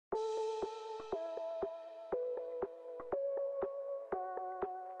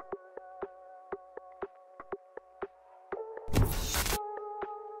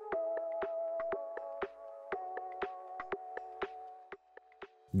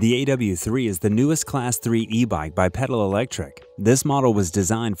The AW3 is the newest Class 3 e-bike by Pedal Electric. This model was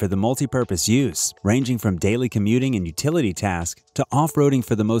designed for the multi-purpose use, ranging from daily commuting and utility tasks to off-roading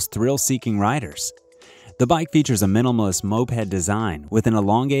for the most thrill-seeking riders. The bike features a minimalist moped design with an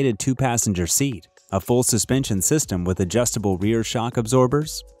elongated two-passenger seat, a full suspension system with adjustable rear shock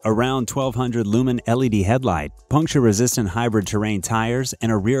absorbers, a round 1200 lumen LED headlight, puncture-resistant hybrid terrain tires,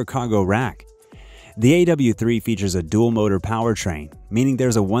 and a rear cargo rack. The AW3 features a dual-motor powertrain, meaning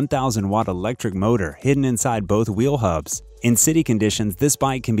there's a 1,000-watt electric motor hidden inside both wheel hubs. In city conditions, this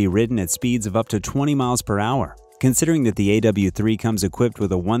bike can be ridden at speeds of up to 20 miles per hour. Considering that the AW3 comes equipped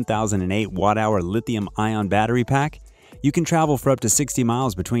with a 1,008 watt-hour lithium-ion battery pack, you can travel for up to 60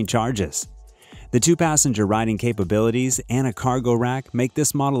 miles between charges. The two-passenger riding capabilities and a cargo rack make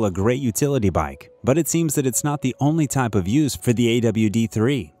this model a great utility bike, but it seems that it's not the only type of use for the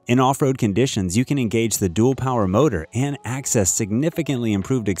AWD3. In off-road conditions, you can engage the dual-power motor and access significantly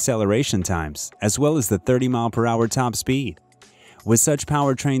improved acceleration times, as well as the 30-mile-per-hour top speed. With such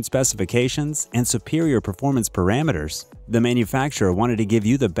powertrain specifications and superior performance parameters, the manufacturer wanted to give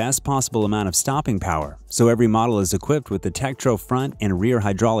you the best possible amount of stopping power, so every model is equipped with the Tektro front and rear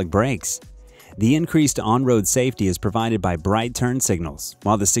hydraulic brakes. The increased on-road safety is provided by bright turn signals,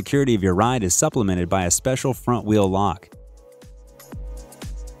 while the security of your ride is supplemented by a special front-wheel lock.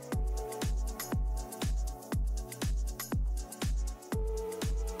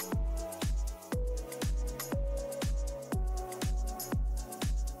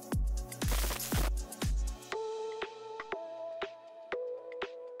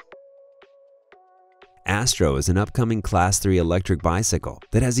 Astro is an upcoming Class 3 electric bicycle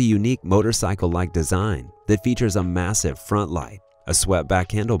that has a unique motorcycle-like design that features a massive front light, a swept-back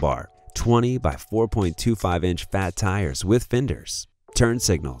handlebar, 20 by 4.25-inch fat tires with fenders, turn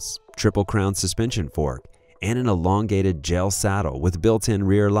signals, triple crown suspension fork, and an elongated gel saddle with built-in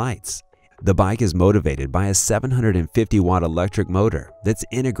rear lights. The bike is motivated by a 750-watt electric motor that's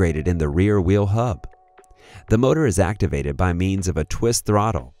integrated in the rear wheel hub. The motor is activated by means of a twist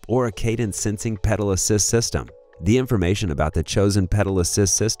throttle or a cadence sensing pedal assist system. The information about the chosen pedal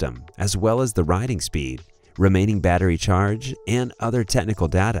assist system, as well as the riding speed, remaining battery charge, and other technical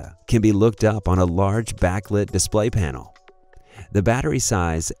data, can be looked up on a large backlit display panel. The battery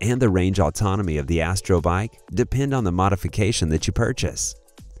size and the range autonomy of the Astro bike depend on the modification that you purchase.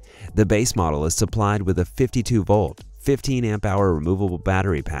 The base model is supplied with a 52-volt, 15-amp-hour removable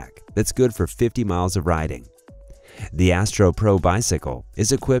battery pack that's good for 50 miles of riding. The Astro Pro bicycle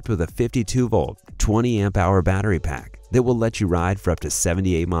is equipped with a 52-volt, 20-amp-hour battery pack that will let you ride for up to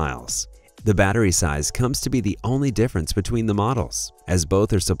 78 miles. The battery size comes to be the only difference between the models, as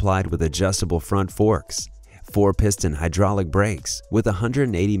both are supplied with adjustable front forks, 4-piston hydraulic brakes with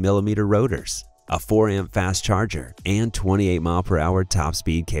 180mm rotors, a 4-amp fast charger, and 28-mile-per-hour top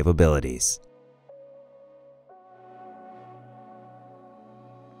speed capabilities.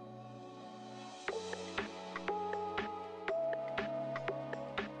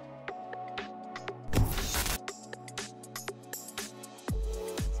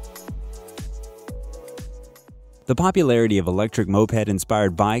 The popularity of electric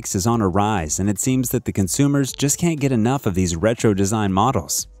moped-inspired bikes is on a rise, and it seems that the consumers just can't get enough of these retro-design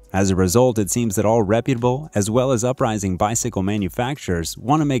models. As a result, it seems that all reputable as well as uprising bicycle manufacturers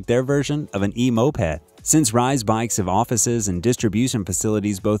want to make their version of an e-moped. Since Rise bikes have offices and distribution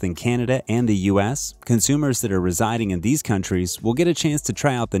facilities both in Canada and the US, consumers that are residing in these countries will get a chance to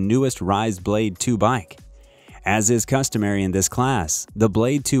try out the newest Rise Blade 2 bike. As is customary in this class, the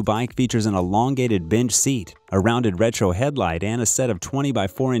Blade 2 bike features an elongated bench seat, a rounded retro headlight, and a set of 20 by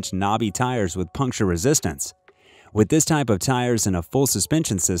 4-inch Knobby tires with puncture resistance. With this type of tires and a full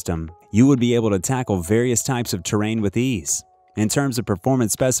suspension system, you would be able to tackle various types of terrain with ease. In terms of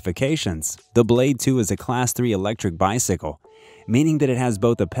performance specifications, the Blade 2 is a Class 3 electric bicycle, meaning that it has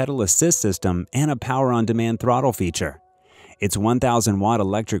both a pedal assist system and a power-on-demand throttle feature. Its 1,000-watt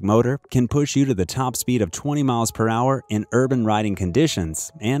electric motor can push you to the top speed of 20 miles per hour in urban riding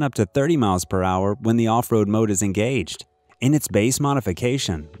conditions and up to 30 miles per hour when the off-road mode is engaged. In its base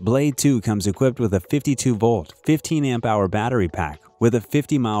modification, Blade 2 comes equipped with a 52-volt, 15-amp-hour battery pack with a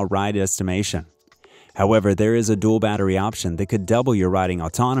 50-mile ride estimation. However, there is a dual battery option that could double your riding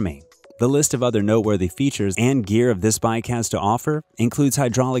autonomy. The list of other noteworthy features and gear of this bike has to offer includes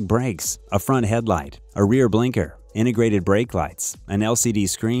hydraulic brakes, a front headlight, a rear blinker, integrated brake lights, an LCD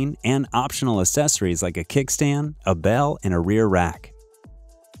screen, and optional accessories like a kickstand, a bell, and a rear rack.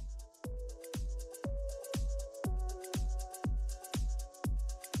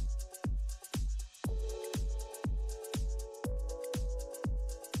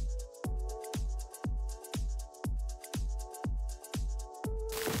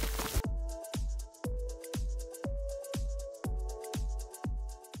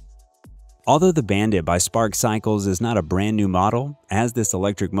 Although the Bandit by Spark Cycles is not a brand new model, as this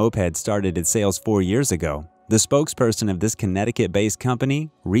electric moped started its sales 4 years ago, the spokesperson of this Connecticut-based company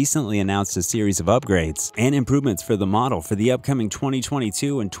recently announced a series of upgrades and improvements for the model for the upcoming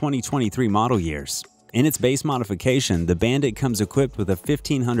 2022 and 2023 model years. In its base modification, the Bandit comes equipped with a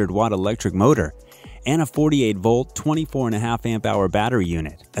 1500-watt electric motor and a 48-volt, 24.5 amp-hour battery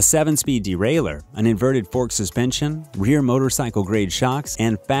unit, a 7-speed derailleur, an inverted fork suspension, rear motorcycle-grade shocks,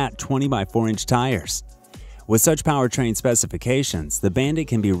 and fat 20x4-inch tires. With such powertrain specifications, the Bandit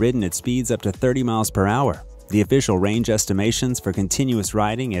can be ridden at speeds up to 30 miles per hour. The official range estimations for continuous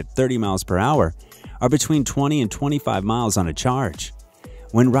riding at 30 miles per hour are between 20 and 25 miles on a charge.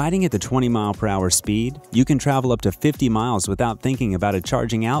 When riding at the 20 mile per hour speed, you can travel up to 50 miles without thinking about a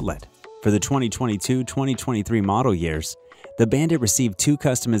charging outlet. For the 2022-2023 model years, the Bandit received 2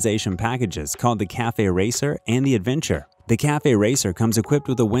 customization packages called the Cafe Racer and the Adventure. The Cafe Racer comes equipped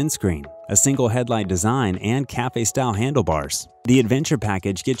with a windscreen, a single headlight design, and cafe-style handlebars. The Adventure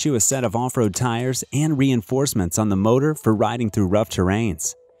package gets you a set of off-road tires and reinforcements on the motor for riding through rough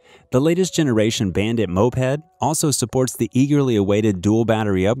terrains. The latest generation Bandit moped also supports the eagerly awaited dual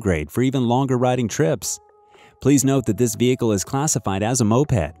battery upgrade for even longer riding trips. Please note that this vehicle is classified as a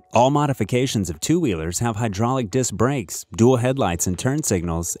moped. All modifications of two-wheelers have hydraulic disc brakes, dual headlights and turn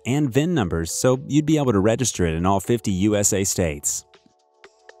signals, and VIN numbers, so you'd be able to register it in all 50 USA states.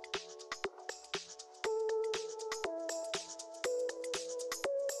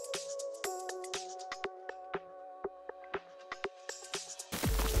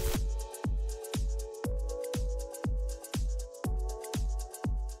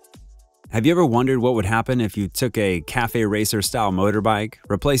 Have you ever wondered what would happen if you took a Cafe Racer style motorbike,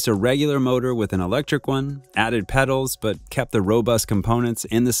 replaced a regular motor with an electric one, added pedals, but kept the robust components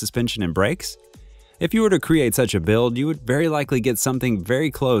in the suspension and brakes? If you were to create such a build, you would very likely get something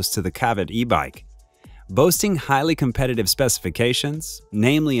very close to the Cavett e-bike. Boasting highly competitive specifications,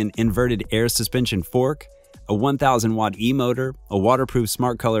 namely an inverted air suspension fork, a 1000-watt e-motor, a waterproof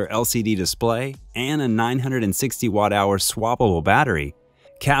smart color LCD display, and a 960 watt-hour swappable battery,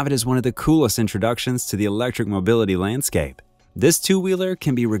 Cavett is one of the coolest introductions to the electric mobility landscape. This two-wheeler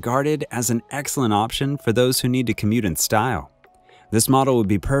can be regarded as an excellent option for those who need to commute in style. This model would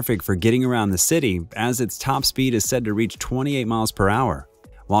be perfect for getting around the city, as its top speed is said to reach 28 miles per hour,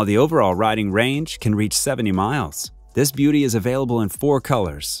 while the overall riding range can reach 70 miles. This beauty is available in 4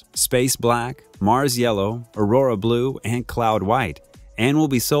 colors: Space Black, Mars Yellow, Aurora Blue, and Cloud White, and will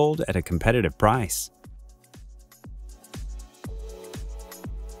be sold at a competitive price.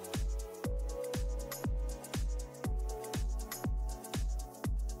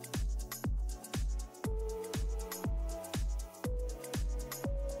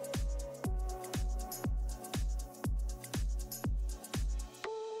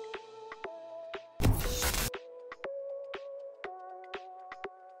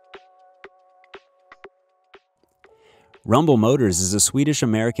 Rumble Motors is a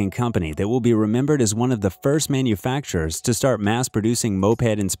Swedish-American company that will be remembered as one of the first manufacturers to start mass-producing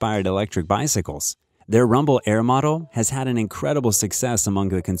moped-inspired electric bicycles. Their Rumble Air model has had an incredible success among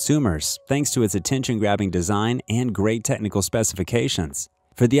the consumers thanks to its attention-grabbing design and great technical specifications.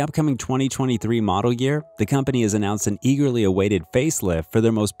 For the upcoming 2023 model year, the company has announced an eagerly awaited facelift for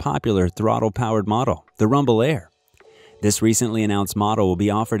their most popular throttle-powered model, the Rumble Air. This recently announced model will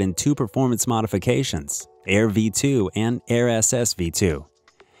be offered in 2 performance modifications, Air V2 and Air SS V2.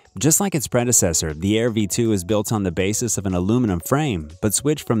 Just like its predecessor, the Air V2 is built on the basis of an aluminum frame, but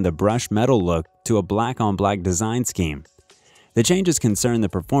switched from the brushed metal look to a black-on-black design scheme. The changes concern the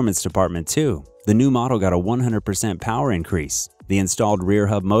performance department too. The new model got a 100% power increase. The installed rear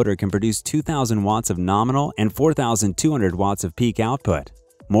hub motor can produce 2,000 watts of nominal and 4,200 watts of peak output.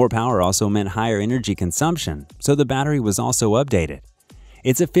 More power also meant higher energy consumption, so the battery was also updated.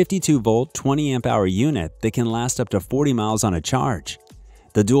 It's a 52-volt, 20-amp-hour unit that can last up to 40 miles on a charge.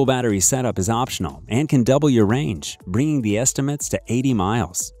 The dual battery setup is optional and can double your range, bringing the estimates to 80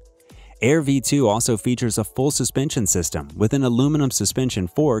 miles. Air V2 also features a full suspension system with an aluminum suspension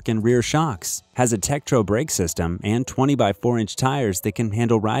fork and rear shocks, has a Tektro brake system, and 20x4-inch tires that can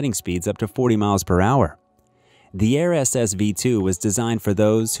handle riding speeds up to 40 miles per hour. The Air SS V2 was designed for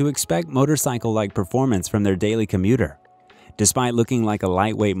those who expect motorcycle-like performance from their daily commuter. Despite looking like a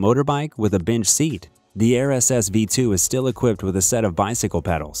lightweight motorbike with a bench seat, the Air SS V2 is still equipped with a set of bicycle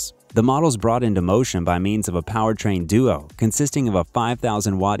pedals. The model's brought into motion by means of a powertrain duo consisting of a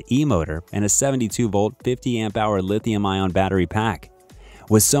 5,000-watt e-motor and a 72-volt, 50-amp-hour lithium-ion battery pack.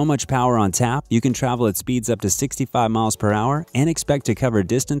 With so much power on tap, you can travel at speeds up to 65 miles per hour and expect to cover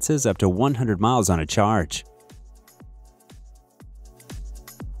distances up to 100 miles on a charge.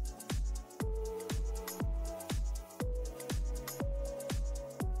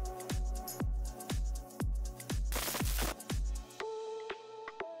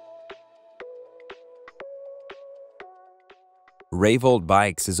 Revolt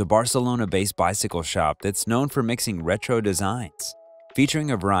Bikes is a Barcelona-based bicycle shop that's known for mixing retro designs, featuring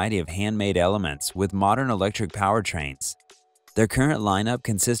a variety of handmade elements with modern electric powertrains. Their current lineup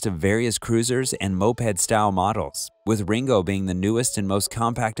consists of various cruisers and moped-style models, with Ringo being the newest and most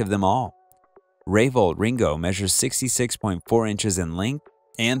compact of them all. Revolt Ringo measures 66.4 inches in length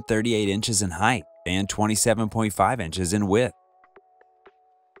and 38 inches in height and 27.5 inches in width.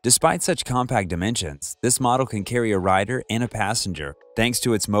 Despite such compact dimensions, this model can carry a rider and a passenger thanks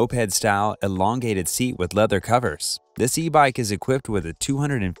to its moped-style elongated seat with leather covers. This e-bike is equipped with a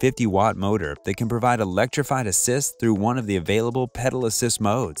 250-watt motor that can provide electrified assist through one of the available pedal assist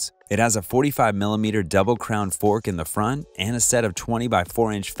modes. It has a 45mm double-crown fork in the front and a set of 20 by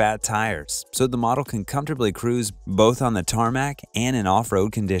 4-inch fat tires, so the model can comfortably cruise both on the tarmac and in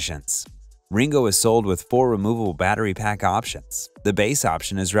off-road conditions. Ringo is sold with 4 removable battery pack options. The base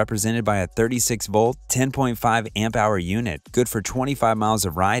option is represented by a 36-volt, 10.5 amp-hour unit, good for 25 miles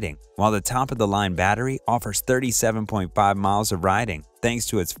of riding, while the top-of-the-line battery offers 37.5 miles of riding thanks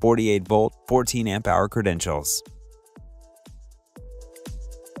to its 48-volt, 14 amp-hour credentials.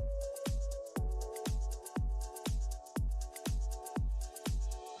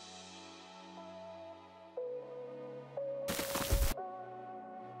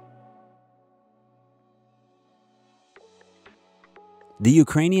 The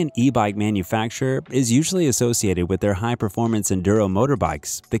Ukrainian e-bike manufacturer is usually associated with their high-performance enduro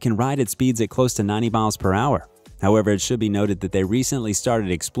motorbikes that can ride at speeds at close to 90 miles per hour. However, it should be noted that they recently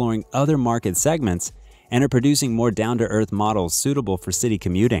started exploring other market segments and are producing more down-to-earth models suitable for city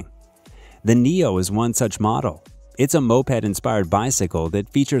commuting. The Neo is one such model. It's a moped-inspired bicycle that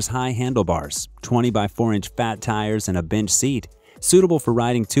features high handlebars, 20 by 4-inch fat tires, and a bench seat, suitable for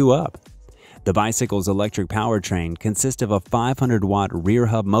riding 2-up. The bicycle's electric powertrain consists of a 500-watt rear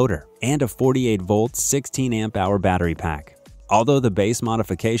hub motor and a 48-volt, 16 amp-hour battery pack. Although the base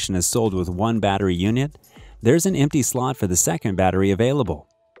modification is sold with one battery unit, there's an empty slot for the second battery available.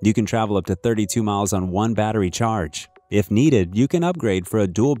 You can travel up to 32 miles on one battery charge. If needed, you can upgrade for a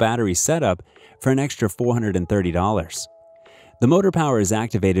dual battery setup for an extra $430. The motor power is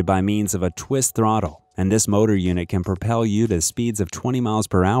activated by means of a twist throttle, and this motor unit can propel you to speeds of 20 miles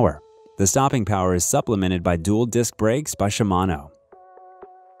per hour. The stopping power is supplemented by dual disc brakes by Shimano.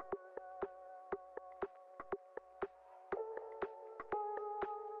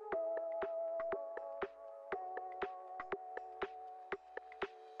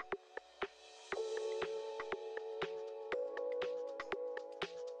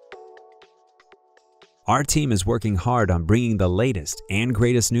 Our team is working hard on bringing the latest and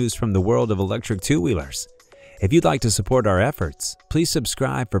greatest news from the world of electric two-wheelers. If you'd like to support our efforts, please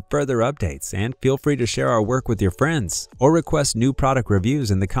subscribe for further updates and feel free to share our work with your friends or request new product reviews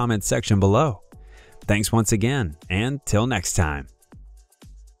in the comments section below. Thanks once again, and till next time.